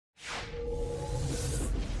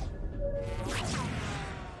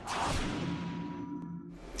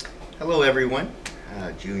Hello everyone,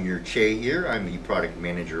 Junior Choe here. I'm the product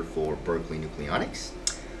manager for Berkeley Nucleonics.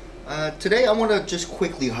 Today I want to just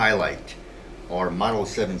quickly highlight our Model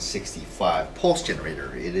 765 pulse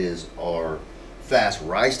generator. It is our fast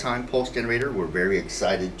rise time pulse generator. We're very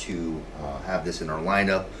excited to have this in our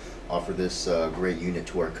lineup, offer this great unit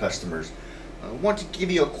to our customers. I want to give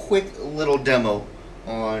you a quick little demo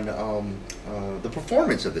on the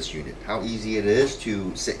performance of this unit, how easy it is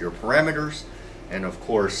to set your parameters, and of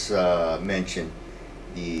course mention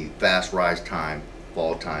the fast rise time,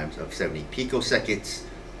 fall times of 70 picoseconds,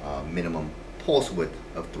 minimum pulse width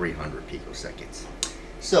of 300 picoseconds.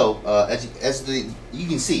 So you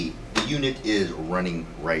can see, the unit is running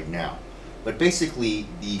right now. But basically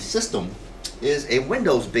the system is a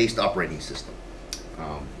Windows-based operating system.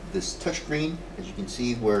 This touchscreen, as you can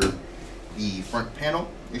see where the front panel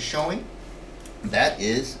is showing, that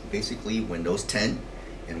is basically Windows 10.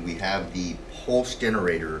 And we have the pulse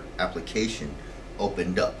generator application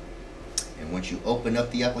opened up. And once you open up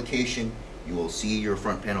the application, you will see your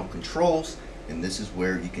front panel controls, and this is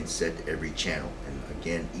where you can set every channel. And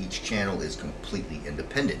again, each channel is completely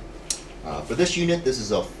independent. For this unit, this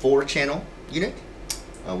is a 4-channel unit.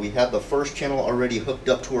 We have the first channel already hooked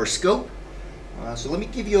up to our scope. So let me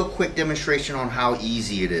give you a quick demonstration on how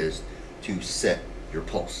easy it is to set your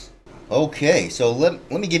pulse. Okay, so let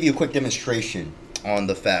me give you a quick demonstration on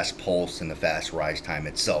the fast pulse and the fast rise time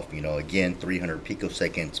itself. You know, again, 300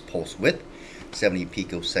 picoseconds pulse width, 70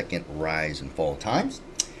 picosecond rise and fall times.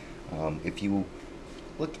 If you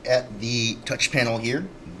look at the touch panel here,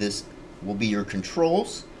 this will be your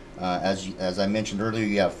controls. As I mentioned earlier,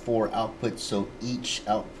 you have 4 outputs, so each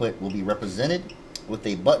output will be represented with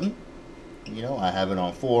a button. You know, I have it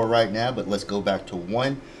on 4 right now, but let's go back to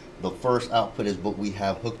 1. The first output is what we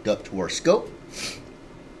have hooked up to our scope.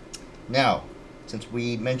 Now, since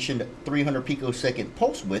we mentioned 300 picosecond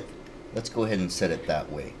pulse width, let's go ahead and set it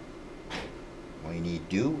that way. All you need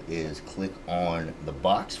to do is click on the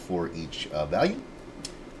box for each value.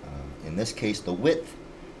 In this case, the width,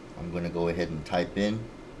 I'm going to go ahead and type in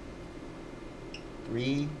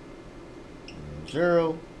 3,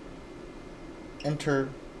 0, enter,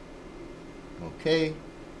 okay.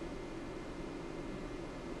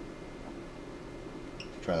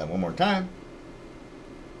 Try that one more time.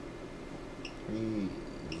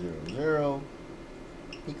 300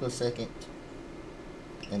 picosecond,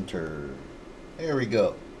 enter. There we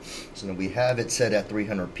go. So then we have it set at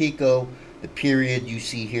 300 pico. The period you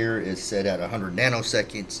see here is set at 100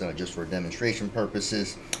 nanoseconds, just for demonstration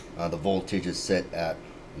purposes. The voltage is set at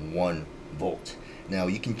 1 volt. Now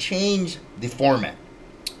you can change the format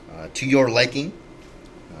to your liking.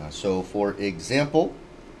 So for example,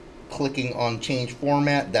 clicking on change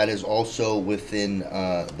format, that is also within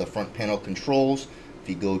the front panel controls. If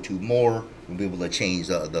you go to more, you'll be able to change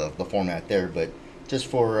the format there, but just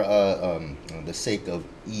for the sake of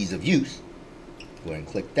ease of use, go ahead and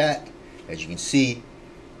click that. As you can see,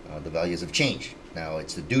 the values have changed. Now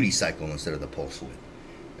it's the duty cycle instead of the pulse width.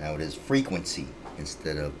 Now it is frequency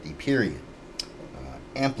instead of the period,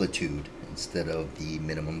 amplitude instead of the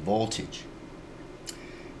minimum voltage,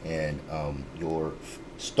 and your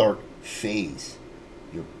start phase,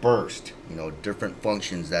 your burst, you know, different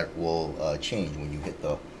functions that will change when you hit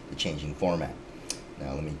the changing format.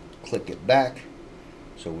 Now let me click it back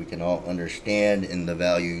so we can all understand in the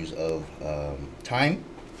values of time.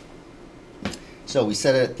 So we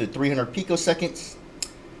set it to 300 picoseconds.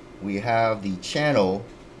 We have the channel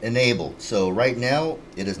enabled. So right now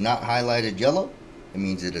it is not highlighted yellow. It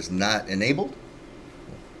means it is not enabled.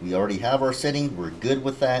 We already have our setting. We're good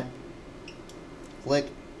with that. Click.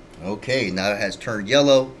 Okay, now it has turned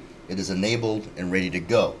yellow. It is enabled and ready to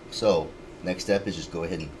go. So next step is just go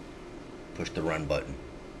ahead and push the run button.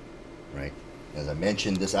 Right. As I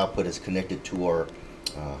mentioned, this output is connected to our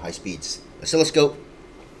high-speed oscilloscope.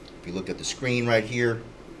 If you look at the screen right here,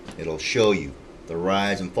 it'll show you the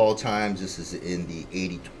rise and fall times. This is in the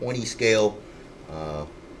 80-20 scale. The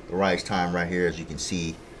rise time right here, as you can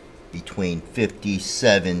see, between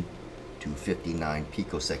 57 to 59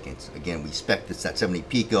 picoseconds. Again, we spec this at 70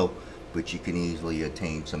 pico, but you can easily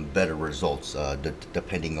attain some better results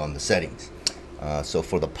depending on the settings. So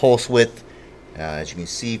for the pulse width, as you can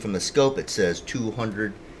see from the scope, it says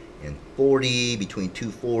 240, between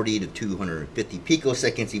 240 to 250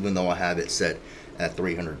 picoseconds, even though I have it set at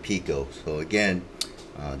 300 pico. So again,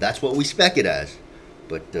 that's what we spec it as,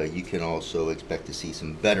 but you can also expect to see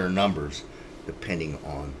some better numbers depending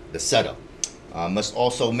on the setup. Must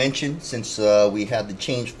also mention, since we have the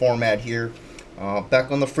change format here, back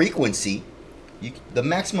on the frequency, the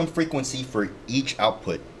maximum frequency for each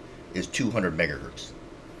output is 200 megahertz.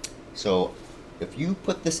 So if you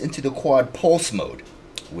put this into the quad pulse mode,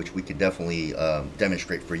 which we could definitely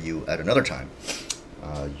demonstrate for you at another time,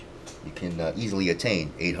 you can easily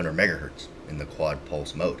attain 800 megahertz in the quad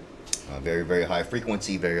pulse mode. Very, very high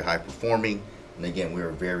frequency, very high performing, and again, we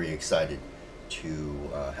are very excited to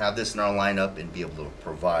have this in our lineup and be able to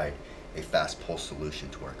provide a fast pulse solution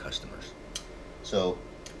to our customers. So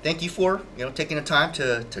thank you for taking the time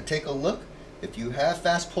to take a look. If you have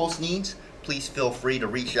fast pulse needs, please feel free to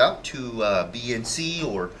reach out to BNC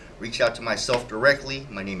or reach out to myself directly.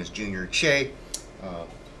 My name is Junior Choe.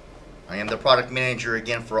 I am the product manager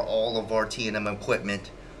again for all of our T&M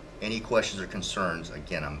equipment. Any questions or concerns,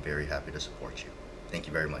 again, I'm very happy to support you. Thank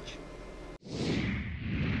you very much.